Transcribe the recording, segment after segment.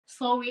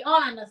So we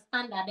all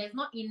understand that there's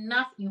not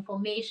enough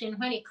information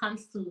when it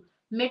comes to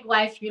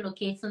midwives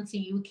relocating to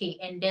UK,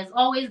 and there's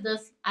always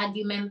this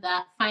argument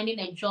that finding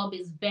a job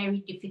is very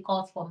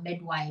difficult for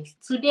midwives.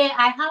 Today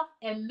I have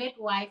a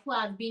midwife who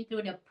has been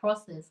through the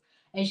process,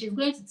 and she's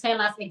going to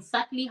tell us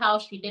exactly how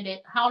she did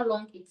it, how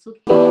long it took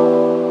her.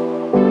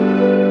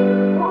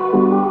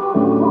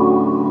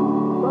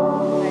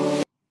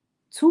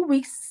 2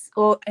 weeks,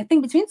 or I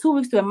think between 2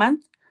 weeks to a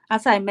month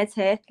after I met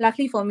her.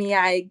 Luckily for me,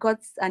 I got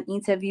an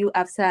interview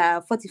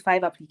after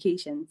 45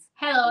 applications.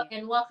 Hello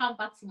and welcome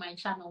back to my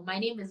channel. My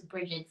name is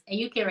Bridget,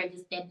 a UK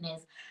registered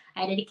nurse.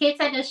 I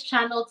dedicated this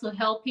channel to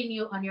helping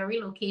you on your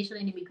relocation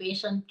and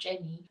immigration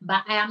journey,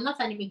 but I am not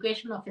an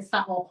immigration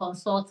officer or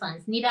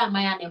consultant, neither am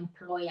I an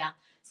employer.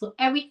 So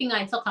everything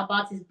I talk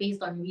about is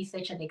based on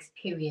research and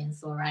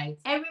experience, all right?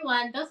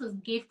 Everyone, this is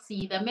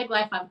Gifty, the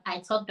midwife I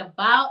talked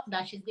about,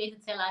 that she's going to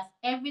tell us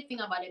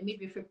everything about the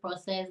midwifery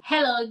process.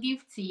 Hello,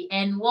 Gifty,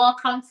 and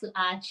welcome to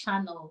our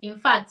channel. In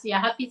fact, we are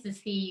happy to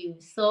see you.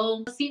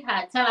 So,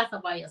 sweetheart, tell us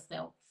about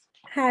yourself.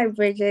 Hi,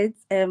 Bridget.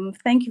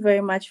 Thank you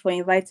very much for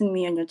inviting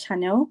me on your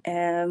channel.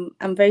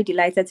 I'm very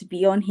delighted to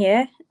be on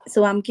here.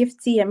 So I'm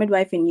Gifty, a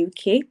midwife in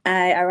UK.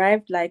 I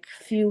arrived like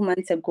a few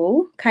months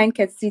ago. Kind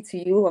courtesy to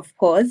you, of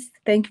course.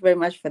 Thank you very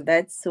much for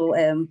that. So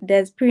the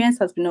experience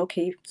has been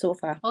okay so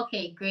far.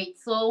 Okay, great.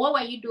 So what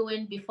were you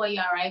doing before you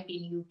arrived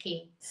in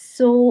UK?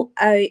 So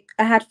I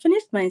had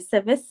finished my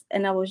service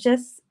and I was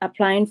just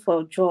applying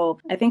for a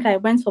job. I think I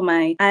went for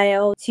my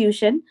IELTS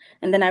tuition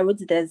and then I wrote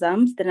the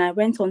exams. Then I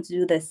went on to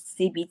do the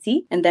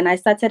CBT and then I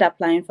started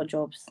applying for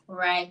jobs.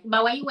 Right.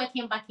 But were you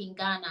working back in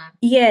Ghana?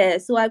 Yeah,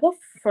 so I got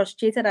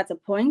frustrated at a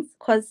point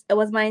because it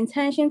was my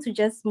intention to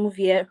just move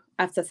here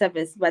after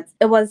service, but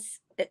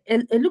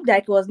it looked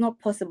like it was not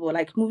possible.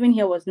 Like moving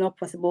here was not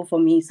possible for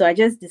me. So I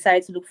just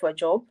decided to look for a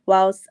job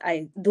whilst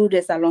I do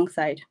this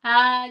alongside.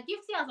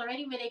 Gifty has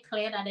already made it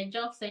clear that the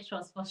job search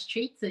was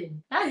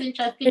frustrating. That's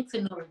interesting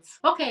to note.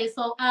 Okay,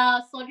 so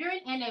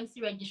during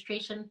NMC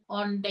registration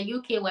on the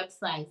UK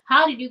website,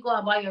 how did you go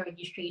about your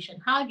registration?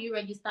 How do you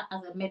register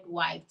as a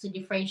midwife to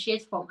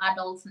differentiate from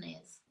adult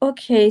nurse?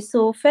 Okay,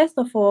 so first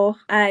of all,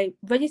 I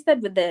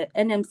registered with the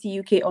NMC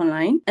UK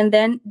online, and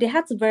then they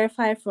had to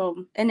verify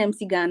from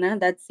NMC Ghana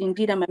that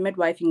indeed I'm a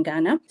midwife in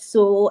Ghana.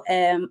 So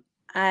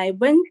I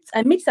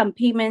made some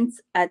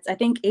payments at, I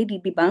think,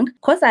 ADB Bank.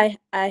 Because I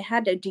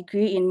had a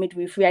degree in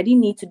midwifery, I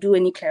didn't need to do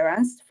any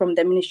clearance from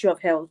the Ministry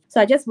of Health.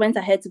 So I just went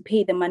ahead to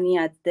pay the money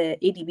at the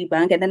ADB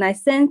Bank, and then I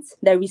sent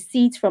the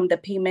receipt from the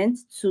payment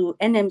to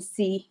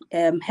NMC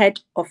head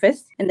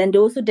office. And then they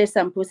also did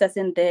some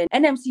processing there.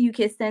 NMC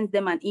UK sent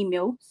them an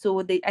email.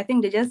 So I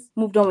think they just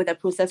moved on with the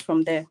process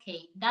from there.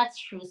 Okay, that's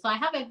true. So I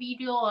have a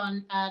video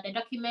on the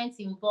documents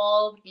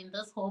involved in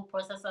this whole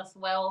process as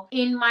well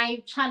in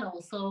my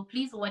channel. So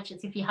please watch it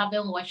if you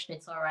haven't watched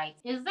it, all right?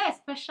 Is there a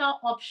special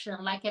option,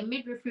 like a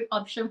midwifery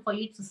option for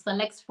you to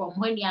select from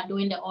when you are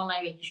doing the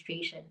online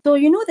registration? So,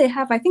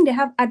 I think they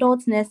have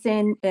adult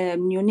nursing,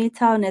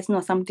 neonatal nursing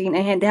or something,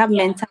 and they have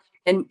mental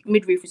and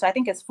midwifery. So I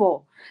think it's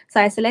 4. So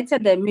I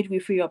selected the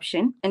midwifery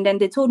option, and then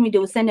they told me they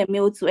will send a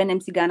mail to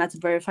NMC Ghana to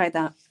verify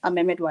that I'm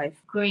a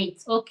midwife.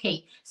 Great.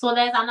 Okay. So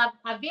there's an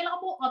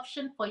available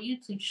option for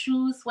you to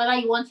choose whether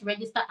you want to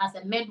register as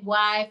a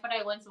midwife, whether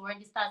you want to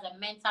register as a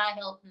mental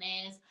health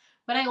nurse,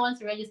 whether you want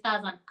to register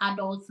as an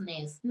adult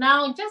nurse.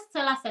 Now, just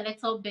tell us a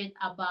little bit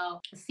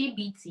about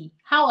CBT.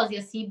 How was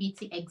your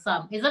CBT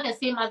exam? Is it the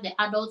same as the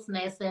adult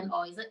nursing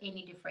or is it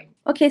any different?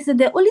 Okay, so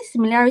the only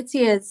similarity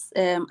is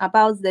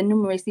about the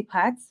numeracy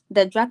part.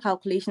 The drug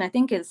calculation, I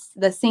think, is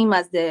the same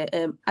as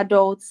the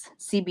adult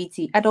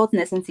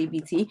nursing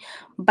CBT.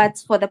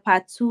 But for the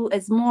part 2,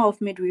 it's more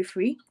of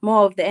midwifery,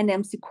 more of the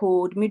NMC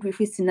code,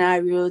 midwifery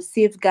scenarios,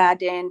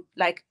 safeguarding,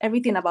 like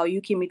everything about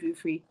UK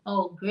midwifery.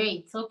 Oh,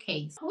 great.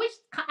 Okay. So which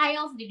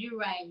IELTS did you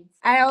write?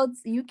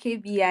 IELTS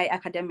UKVI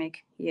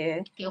academic.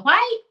 Yeah. Okay.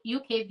 Why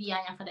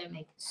UKVI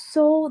academic?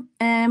 So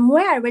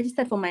where I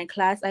registered for my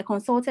class, I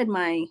consulted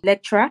my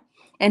lecturer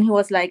and he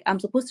was like, I'm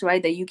supposed to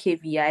write the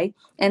UKVI.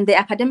 And the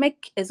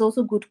academic is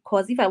also good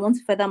because if I want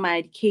to further my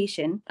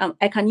education,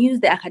 I can use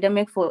the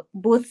academic for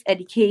both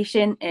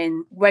education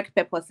and work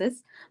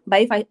purposes.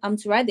 But if I am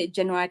to write the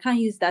general, I can't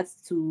use that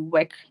to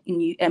work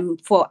in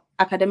for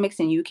academics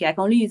in UK. I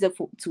can only use it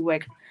to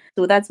work.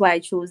 So that's why I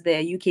chose the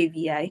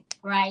UKVI.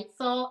 Right.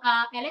 So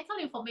a little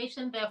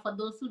information there for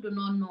those who do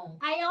not know.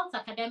 IELTS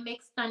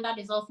academic standard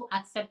is also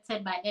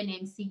accepted by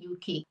NMC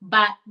UK.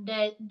 But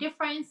the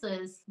difference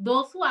is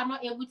those who are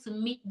not able to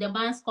meet the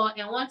band score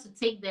and want to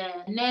take the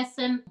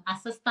nursing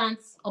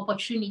assistance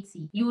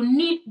opportunity, you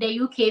need the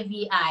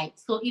UKVI.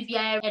 So if you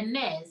are a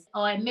nurse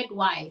or a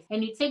midwife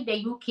and you take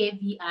the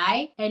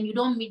UKVI and you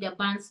don't meet the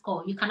band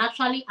score, you can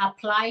actually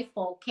apply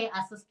for care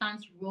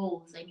assistance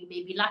roles and you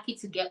may be lucky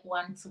to get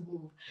one to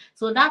move.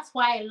 So that's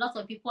why a lot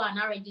of people are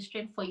now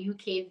registering for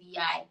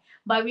UKVI.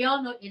 But we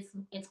all know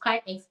it's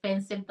quite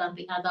expensive than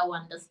the other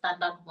one, the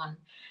standard one.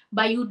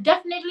 But you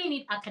definitely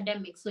need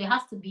academic. So it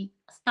has to be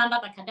standard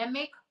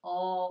academic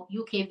or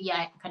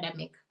UKVI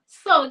academic.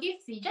 So,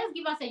 Gifty, just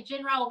give us a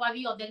general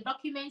overview of the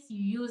documents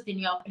you used in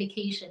your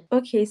application.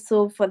 Okay,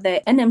 so for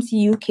the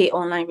NMC UK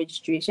online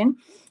registration,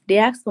 they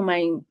asked for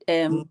my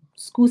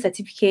school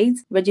certificate,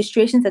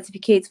 registration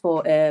certificate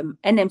for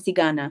NMC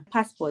Ghana,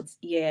 passports,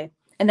 yeah.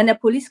 And then a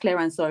police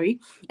clearance, sorry.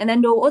 And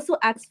then they'll also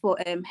ask for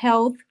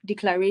health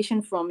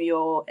declaration from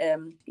your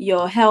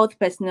health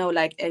personnel,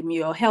 like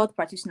your health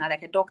practitioner,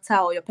 like a doctor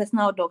or your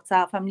personal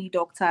doctor, family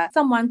doctor,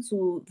 someone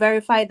to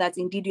verify that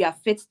indeed you are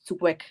fit to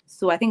work.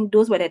 So I think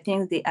those were the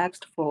things they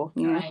asked for.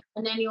 Yeah. Right.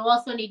 And then you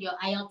also need your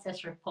IELTS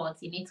test report.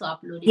 You need to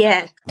upload it.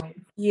 Yeah.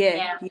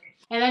 Yeah.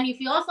 And then if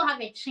you also have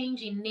a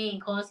change in name,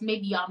 because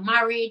maybe you are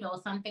married or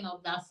something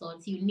of that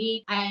sort, you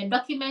need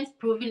documents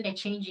proving the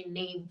change in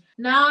name.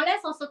 Now,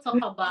 let's also talk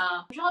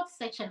about job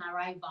search and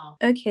arrival.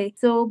 Okay,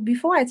 so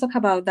before I talk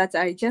about that,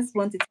 I just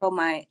want to tell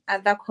my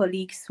other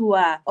colleagues who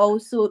are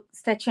also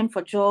searching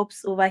for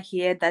jobs over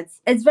here that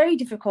it's very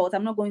difficult.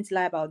 I'm not going to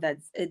lie about that.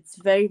 It's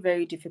very,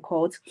 very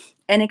difficult,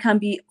 and it can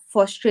be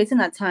frustrating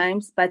at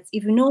times. But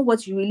if you know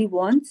what you really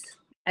want,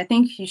 I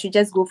think you should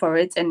just go for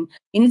it, and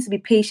you need to be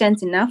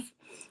patient enough.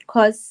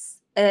 Because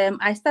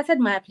I started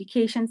my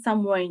application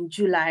somewhere in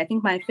July. I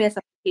think my first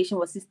application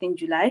was 16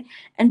 July.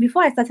 And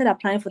before I started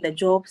applying for the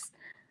jobs,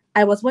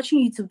 I was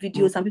watching YouTube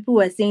videos. Some people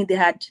were saying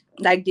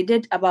they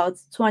did about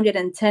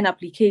 210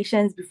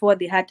 applications before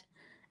they had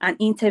an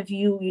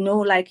interview. You know,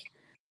 like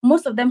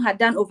most of them had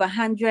done over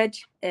 100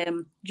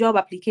 job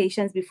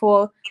applications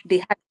before they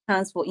had a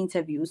chance for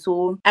interview.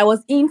 So I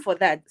was in for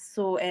that.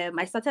 So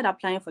I started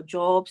applying for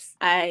jobs.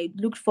 I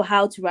looked for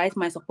how to write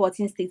my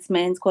supporting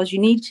statement, because you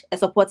need a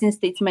supporting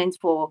statement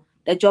for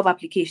the job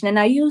application. And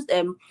I used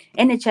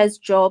NHS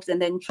Jobs and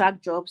then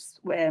Track Jobs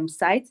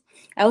site.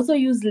 I also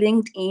used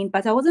LinkedIn,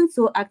 but I wasn't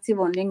so active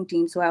on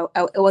LinkedIn. So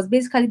it was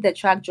basically the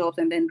Track Jobs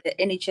and then the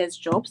NHS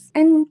Jobs.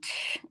 And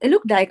it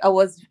looked like I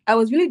was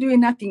really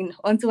doing nothing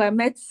until I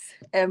met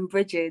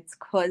Bridget,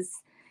 because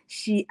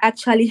she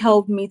actually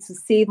helped me to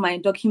save my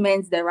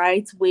documents the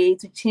right way,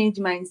 to change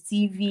my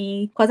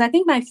CV, because I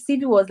think my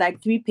CV was like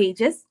 3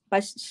 pages,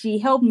 but she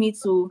helped me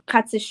to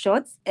cut it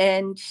short,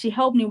 and she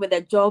helped me with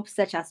the job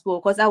search as well,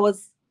 because I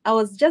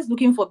was just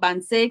looking for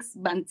band 6,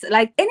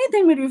 like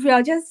anything midwifery,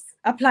 I'll just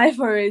apply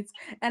for it.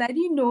 And I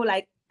didn't know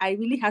like I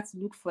really had to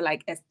look for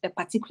like a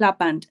particular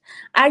band.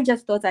 I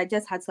just thought I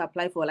just had to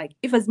apply for like,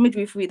 if it's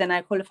midwifery, then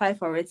I qualify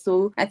for it.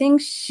 So I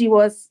think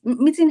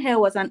meeting her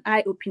was an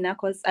eye-opener,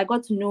 because I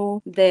got to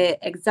know the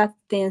exact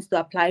things to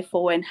apply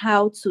for and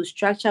how to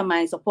structure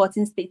my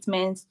supporting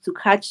statements to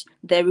catch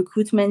the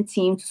recruitment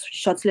team to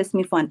shortlist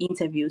me for an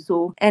interview.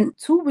 So, and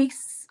 2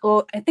 weeks,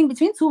 or I think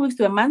between 2 weeks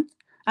to a month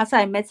after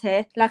I met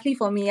her, luckily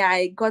for me,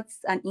 I got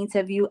an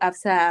interview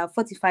after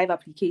 45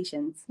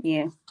 applications.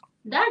 Yeah.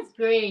 That's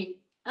great.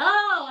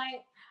 Oh,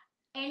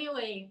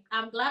 anyway,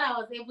 I'm glad I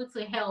was able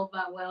to help.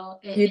 But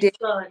well, You did.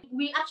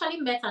 We actually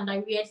met under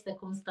weird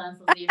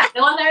circumstances.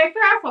 There was a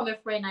referral from a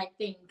friend, I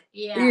think.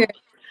 Yeah.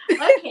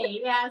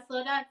 Okay, yeah,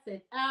 so that's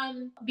it.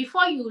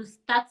 Before you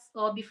start,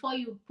 or before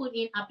you put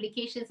in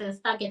applications and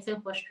start getting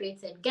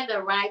frustrated, get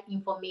the right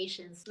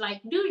information.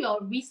 Like, do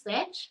your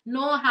research,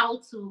 know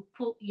how to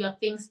put your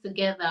things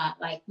together,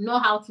 like know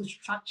how to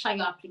structure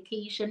your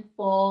application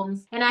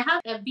forms. And I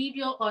have a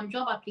video on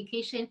job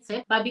application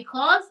tip, but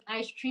because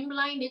I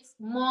streamlined it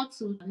more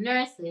to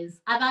nurses,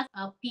 other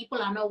people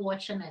are not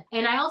watching it.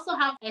 And I also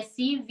have a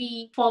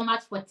CV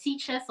format for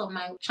teachers on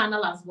my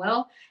channel as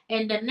well.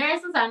 And the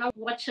nurses are not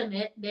watching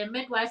it. The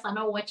midwives are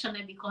not watching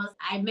it because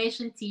I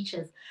mentioned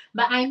teachers.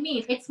 But I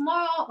mean, it's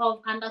more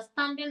of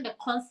understanding the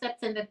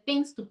concepts and the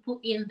things to put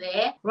in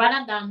there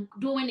rather than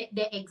doing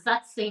the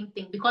exact same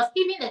thing. Because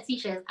even the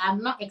teachers,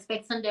 I'm not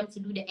expecting them to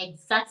do the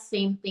exact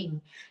same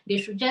thing. They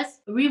should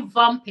just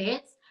revamp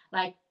it,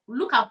 like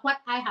look at what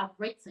I have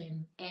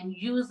written and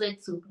use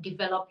it to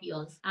develop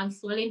yours. I'm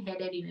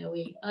swollen-headed in a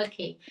way.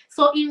 Okay.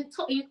 So in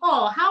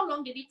all, how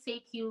long did it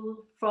take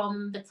you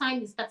from the time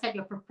you started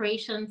your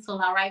preparation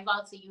till arrival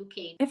to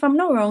UK? If I'm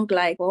not wrong,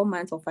 like 4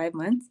 months or 5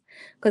 months.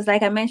 Because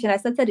like I mentioned, I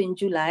started in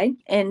July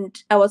and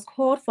I was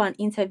called for an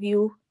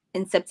interview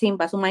in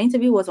September. So my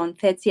interview was on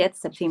 30th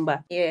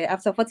September. Yeah,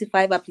 after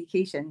 45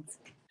 applications.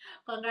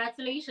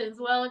 Congratulations,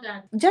 well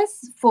done.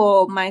 Just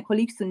for my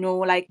colleagues to know,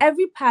 like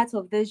every part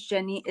of this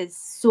journey is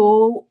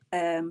so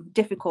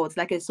difficult,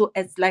 like it's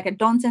like a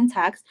daunting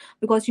task,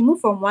 because you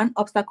move from one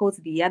obstacle to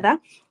the other.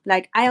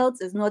 Like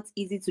IELTS is not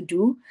easy to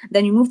do,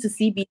 then you move to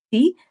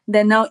CBT,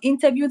 then now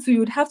interview, so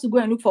you'd have to go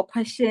and look for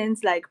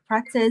questions, like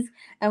practice.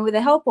 And with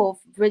the help of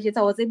Bridget,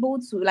 I was able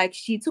to, like,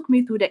 she took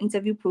me through the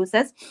interview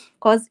process,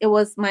 because it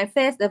was my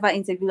first ever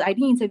interview. I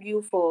didn't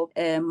interview for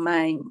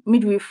my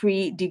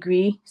midwifery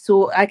degree, so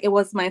like it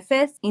was my first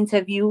first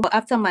interview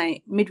after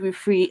my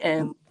midwifery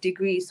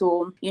degree.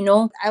 So,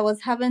 I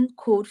was having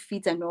cold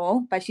feet and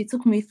all, but she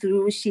took me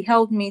through. She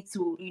helped me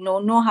to,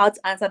 know how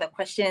to answer the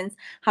questions,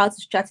 how to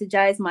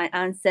strategize my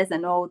answers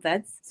and all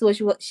that. So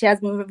she has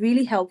been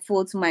really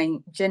helpful to my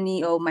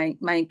journey or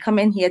my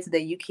coming here to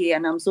the UK,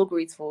 and I'm so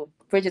grateful.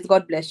 Bridget,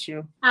 God bless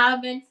you.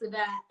 Amen to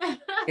that.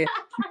 Yeah.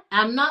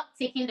 I'm not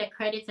taking the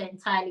credit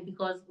entirely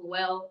because,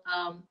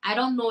 I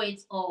don't know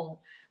it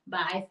all.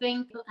 But I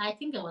think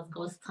it was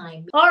God's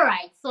time. All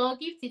right. So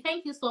Gifty,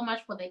 thank you so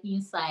much for the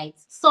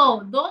insights.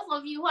 So those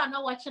of you who are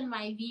not watching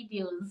my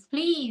videos,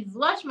 please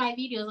watch my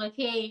videos,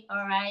 okay?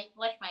 All right.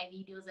 Watch my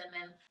videos and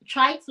then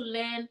try to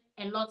learn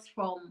a lot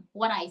from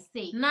what I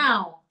say.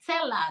 Now,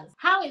 tell us,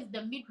 how is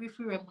the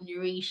midwifery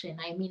remuneration?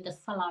 I mean the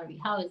salary.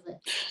 How is it?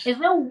 Is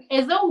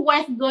it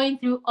worth going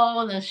through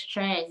all the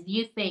stress, do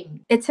you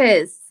think? It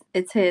is.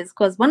 It is,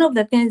 because one of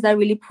the things that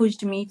really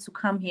pushed me to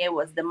come here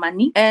was the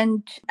money,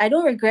 and I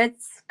don't regret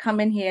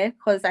coming here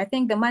because I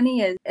think the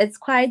money it's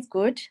quite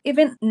good.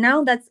 Even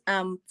now that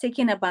I'm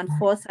taking a band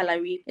 4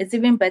 salary, it's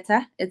even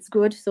better. It's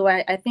good. So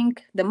I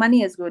think the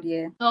money is good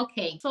here.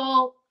 Okay,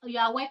 so you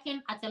are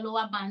working at a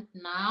lower band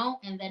now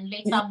and then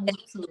later move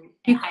to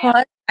a higher.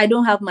 Because I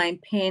don't have my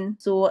PIN,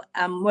 so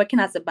I'm working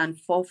as a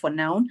band 4 for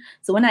now.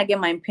 So when I get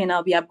my PIN,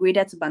 I'll be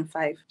upgraded to band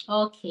 5.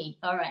 Okay,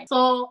 all right.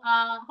 So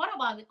what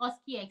about the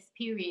OSCE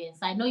experience?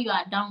 I know you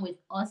are done with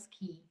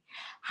OSCE.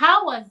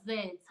 How was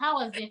it? How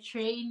was the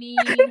training?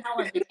 How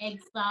was the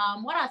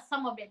exam? What are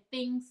some of the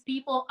things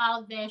people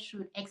out there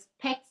should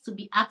expect to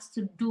be asked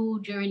to do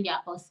during their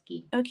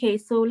OSCE? Okay,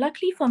 so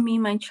luckily for me,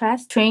 my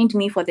trust trained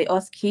me for the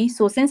OSCE.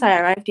 So since I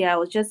arrived here, I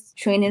was just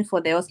training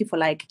for the OSCE for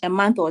like a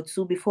month or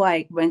two before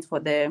I went for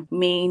the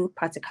main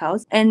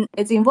practicals. And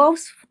it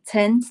involves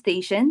 10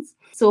 stations.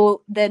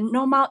 So the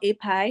normal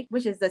API,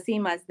 which is the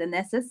same as the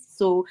nurses,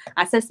 so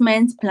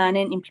assessment,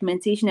 planning,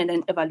 implementation, and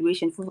then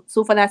evaluation.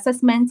 So for the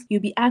assessment,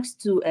 you'll be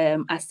asked to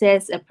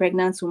assess a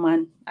pregnant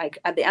woman like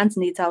at the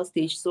antenatal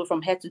stage. So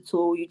from head to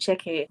toe, you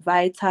check her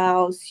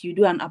vitals, you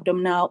do an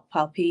abdominal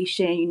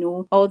palpation,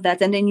 all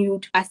that, and then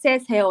you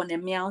assess her on a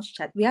MEOWS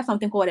chart. We have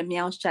something called a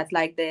MEOWS chart,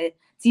 like the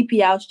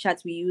TPL's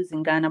chart we use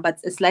in Ghana, but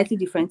it's slightly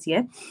different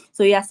here.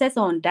 So you assess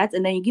on that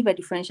and then you give a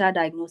differential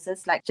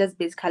diagnosis, like just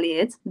basically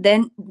it.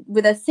 Then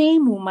with the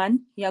same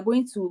woman, you are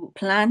going to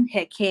plan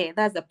her care.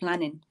 That's the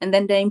planning. And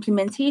then the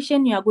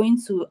implementation, you are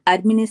going to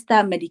administer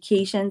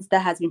medications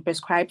that has been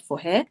prescribed for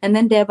her. And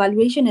then the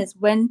evaluation is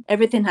when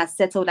everything has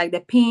settled, like the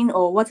pain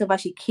or whatever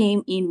she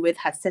came in with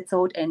has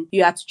settled, and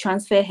you have to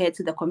transfer her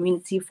to the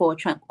community for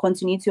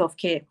continuity of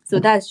care. So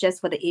that's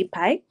just for the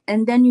API.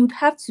 And then you'd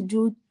have to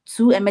do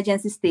 2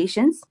 emergency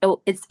stations.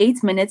 It's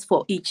 8 minutes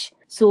for each.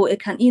 So it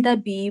can either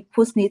be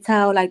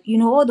postnatal, like,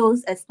 all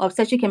those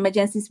obstetric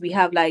emergencies we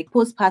have, like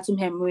postpartum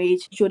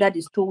hemorrhage, shoulder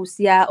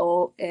dystocia,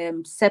 or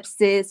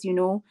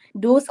sepsis,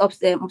 those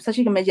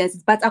obstetric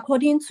emergencies, but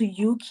according to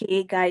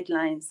UK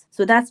guidelines.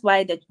 So that's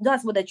what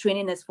the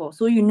training is for.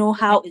 So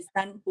how it's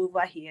done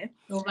over here.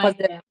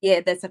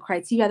 There's a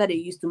criteria that they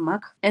use to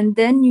mark. And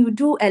then you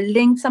do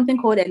something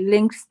called a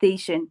link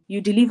station. You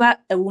deliver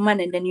a woman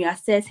and then you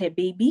assess her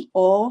baby,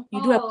 or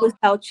you do a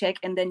postal check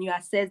and then you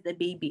assess the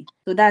baby.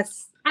 So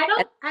that's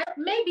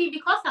maybe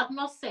because I've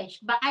not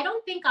searched, but I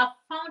don't think I've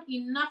found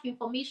enough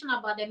information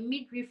about the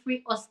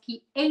midwifery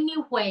OSCE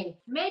anywhere.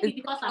 Maybe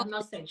because I've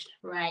not searched,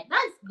 right?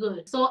 That's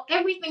good. So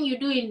everything you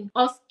do in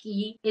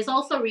OSCE is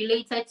also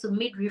related to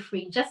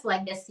midwifery, just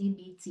like the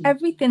CBT.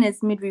 Everything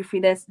is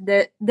midwifery. There's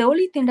the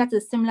only thing that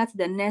is similar to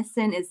the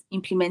nursing is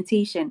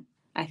implementation,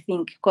 I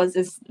think, because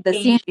it's the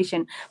same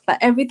patient, but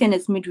everything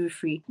is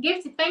midwifery.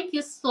 Gifty, thank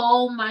you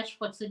so much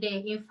for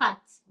today. In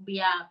fact,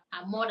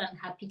 I'm more than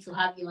happy to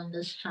have you on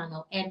this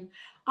channel, and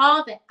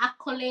all the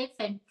accolades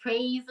and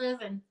praises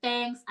and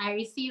thanks, I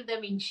receive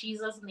them in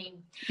Jesus' name.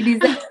 You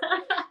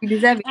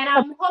deserve it. And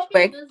I'm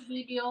hoping this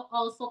video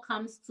also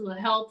comes to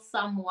help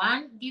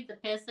someone, give the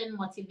person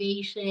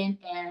motivation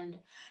and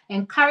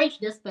encourage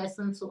this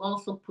person to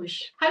also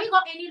push. Have you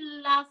got any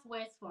last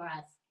words for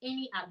us?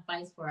 Any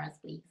advice for us,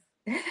 please?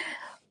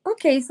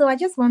 Okay, so I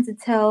just want to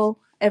tell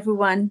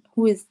everyone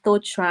who is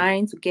still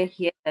trying to get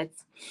here that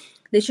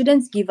they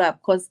shouldn't give up,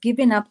 because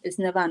giving up is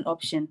never an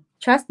option.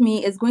 Trust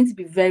me, it's going to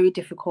be very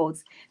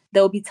difficult.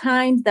 There will be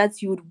times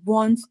that you would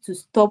want to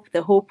stop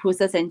the whole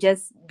process and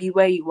just be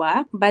where you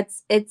are, but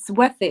it's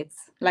worth it.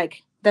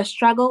 Like, the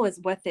struggle is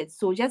worth it.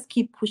 So just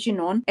keep pushing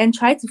on and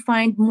try to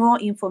find more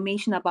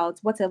information about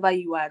whatever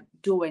you are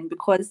doing,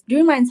 because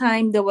during my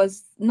time there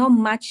was not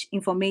much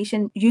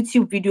information,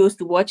 YouTube videos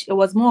to watch. It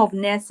was more of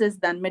nurses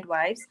than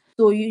midwives.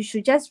 So you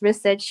should just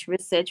research,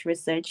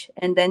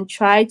 and then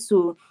try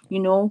to,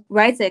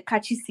 write a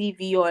catchy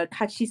CV or a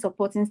catchy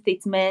supporting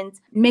statement.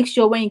 Make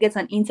sure when you get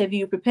an interview,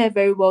 you prepare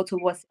very well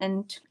towards,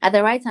 and at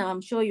the right time,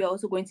 I'm sure you're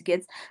also going to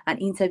get an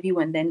interview,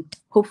 and then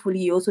hopefully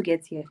you also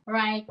get here.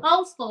 Right.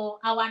 Also,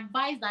 I would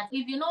advise that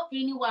if you know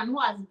anyone who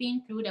has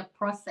been through the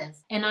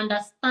process and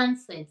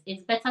understands it,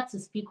 it's better to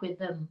speak with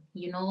them.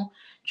 You know,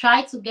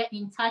 try to get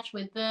in touch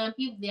with them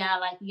if they are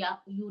like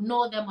you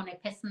know them on a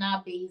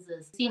personal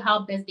basis. See how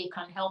best they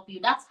can help you.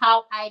 That's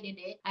how I did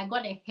it. I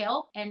got a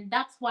help, and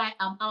that's why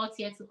I'm out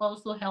here to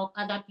also help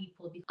other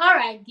people. All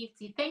right,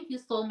 Gifty, thank you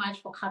so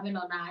much for coming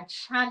on our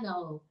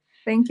channel.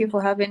 Thank you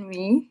for having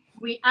me.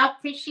 We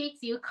appreciate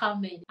you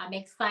coming. I'm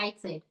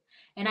excited,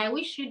 and I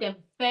wish you the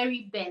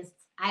very best.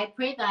 I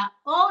pray that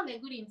all the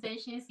good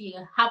intentions you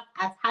have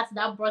at heart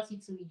that brought you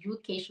to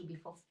UK should be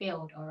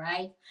fulfilled, all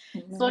right?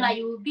 So that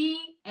you will be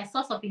a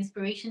source of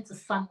inspiration to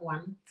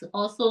someone to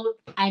also,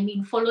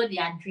 follow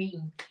their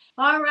dream.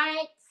 All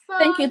right. So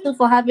thank you too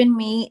for having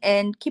me,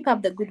 and keep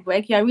up the good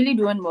work. You are really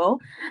doing well.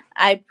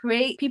 I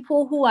pray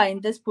people who are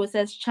in this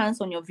process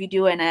chance on your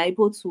video and are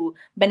able to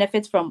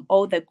benefit from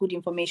all the good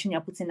information you're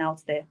putting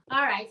out there.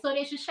 All right. So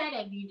they should share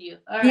the video.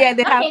 All Yeah, right.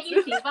 they have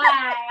Okay, to.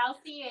 Bye. I'll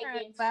see you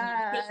again.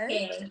 Bye.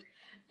 Take care.